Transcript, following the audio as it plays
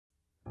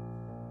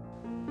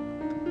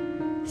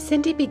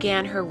Cyndi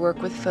began her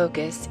work with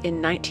FOCAS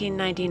in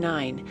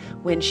 1999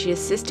 when she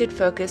assisted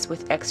FOCAS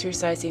with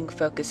exercising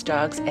FOCAS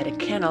dogs at a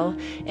kennel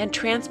and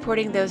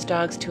transporting those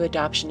dogs to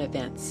adoption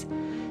events.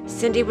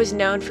 Cyndi was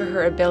known for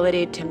her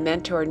ability to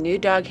mentor new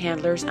dog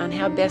handlers on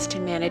how best to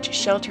manage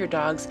shelter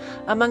dogs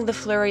among the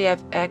flurry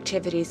of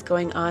activities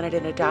going on at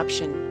an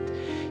adoption.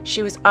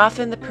 She was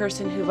often the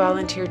person who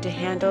volunteered to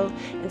handle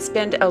and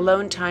spend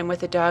alone time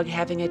with a dog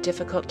having a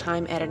difficult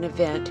time at an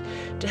event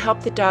to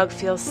help the dog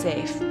feel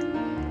safe.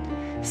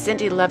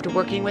 Cyndi loved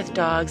working with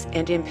dogs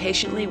and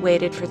impatiently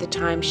waited for the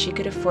time she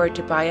could afford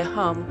to buy a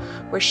home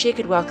where she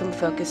could welcome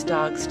FOCAS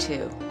dogs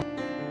too.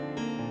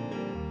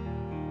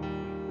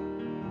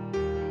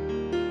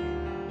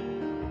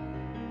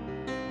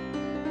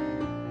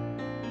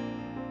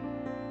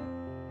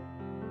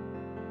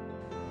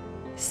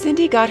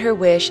 Cyndi got her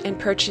wish and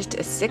purchased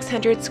a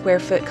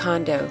 600-square-foot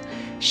condo.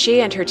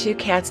 She and her two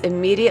cats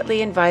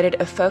immediately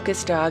invited a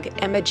FOCAS dog,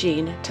 Emma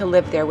Jean, to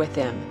live there with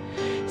them.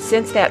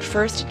 Since that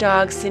first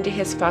dog, Cyndi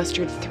has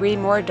fostered 3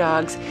 more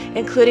dogs,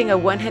 including a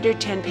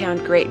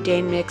 110-pound Great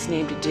Dane mix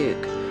named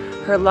Duke.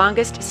 Her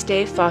longest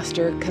stay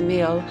foster,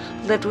 Camille,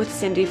 lived with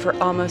Cyndi for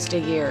almost a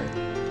year.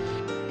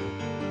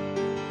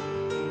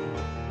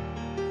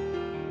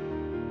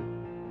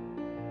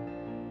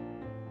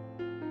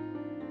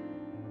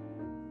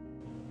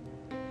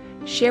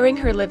 Sharing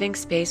her living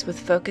space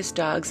with FOCAS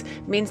dogs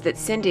means that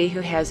Cyndi,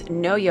 who has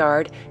no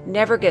yard,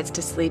 never gets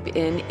to sleep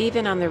in,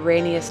 even on the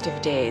rainiest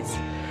of days.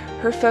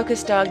 Her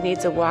FOCAS dog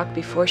needs a walk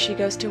before she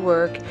goes to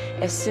work,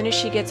 as soon as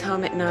she gets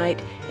home at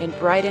night, and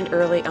bright and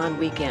early on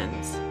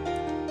weekends.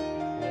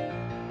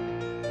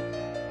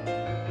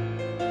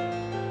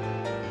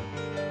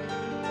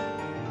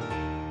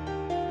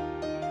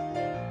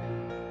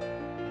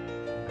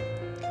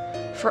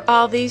 For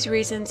all these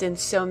reasons and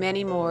so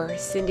many more,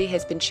 Cyndi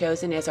has been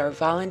chosen as our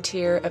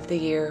Volunteer of the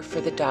Year for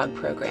the Dog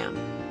Program.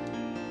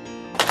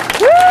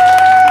 Woo!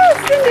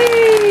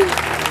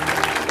 Cyndi!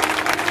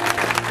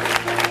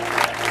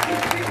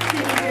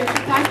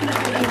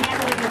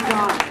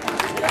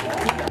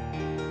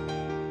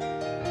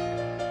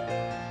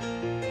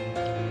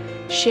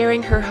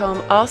 Sharing her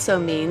home also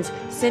means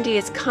Cyndi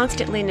is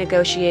constantly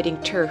negotiating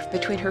turf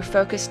between her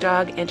FOCAS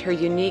dog and her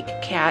unique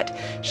cat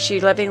she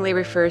lovingly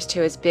refers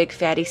to as Big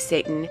Fatty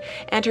Satan,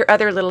 and her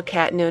other little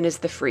cat known as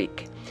the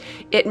Freak.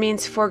 It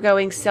means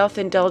foregoing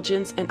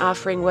self-indulgence and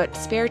offering what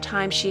spare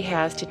time she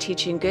has to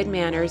teaching good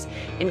manners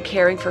and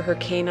caring for her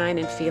canine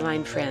and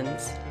feline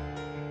friends.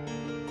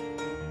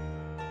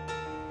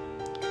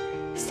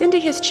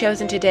 Cyndi has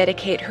chosen to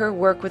dedicate her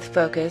work with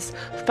FOCAS,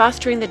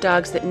 fostering the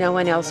dogs that no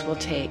one else will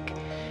take.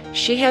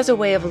 She has a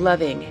way of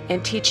loving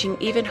and teaching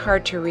even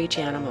hard-to-reach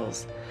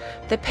animals.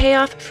 The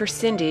payoff for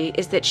Cyndi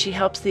is that she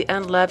helps the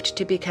unloved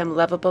to become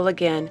lovable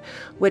again,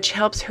 which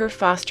helps her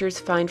fosters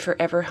find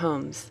forever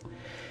homes.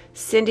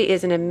 Cyndi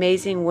is an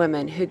amazing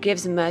woman who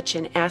gives much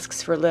and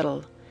asks for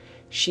little.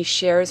 She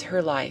shares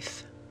her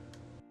life.